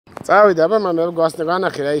წავიდა აბა მამე გვასნა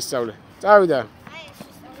განახი რა ისწავლე წავიდა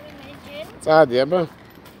წადი აბა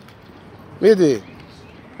მიდი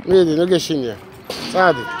ნუ გეშინია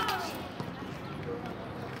წადი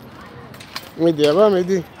მიდი აბა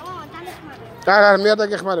მიდი არა მე არ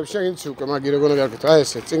დაგეხმარებ შენ იცი უკვე მაგი როგორ გაკეთო აი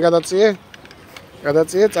ესე წინ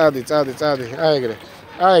გადაწიე წადი აი ეგრე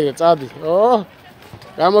წადი ო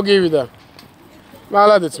გამოგივიდა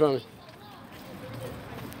მალადეც მამი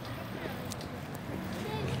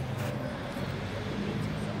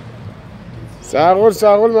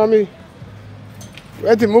საღოლ მამი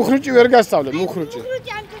ეთი მუხრუჭი ვერ გასწავლე მუხრუჭი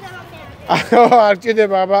არ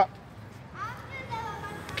ჭირდება აბა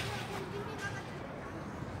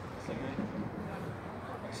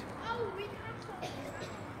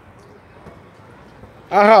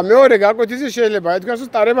აჰა მეორე გაკვეთილი შეიძლება ეთქოს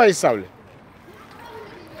სტარება ისწავლე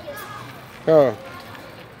ხო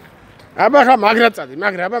აბა ხა მაგრა წადი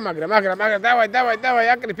მაგრა დავაი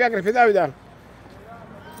აკრიფი დავიდა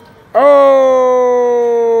ო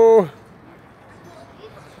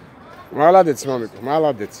მალადეც მომიკო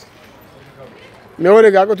მალადეც მეორე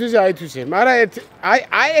გაკვეთილი აითვისე მაგრამ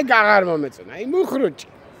აი ეგ აღარ მომეწონა აი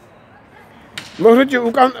მუხრუჭი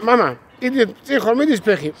უკან მამა იდი წიხო მიდის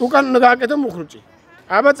ფეხი უკან გააკეთო მუხრუჭი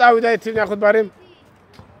აბა წავიდა ერთი ნახოთ ბარემ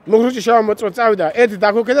მუხრუჭი შავა მოწრო წავიდა ერთი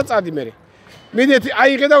დაგოქე და წადი მე მიდი ერთი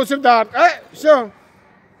აიღე და უცებ და всё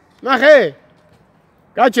ნახე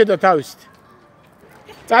გაჩედო თავისით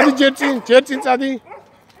წადი ჯერ წინ წადი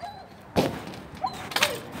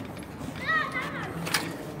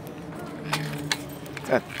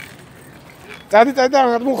წადი და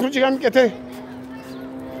მუხრუჭი გამიკეთე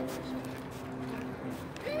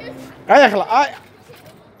აი ახლა აი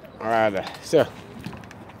არა всё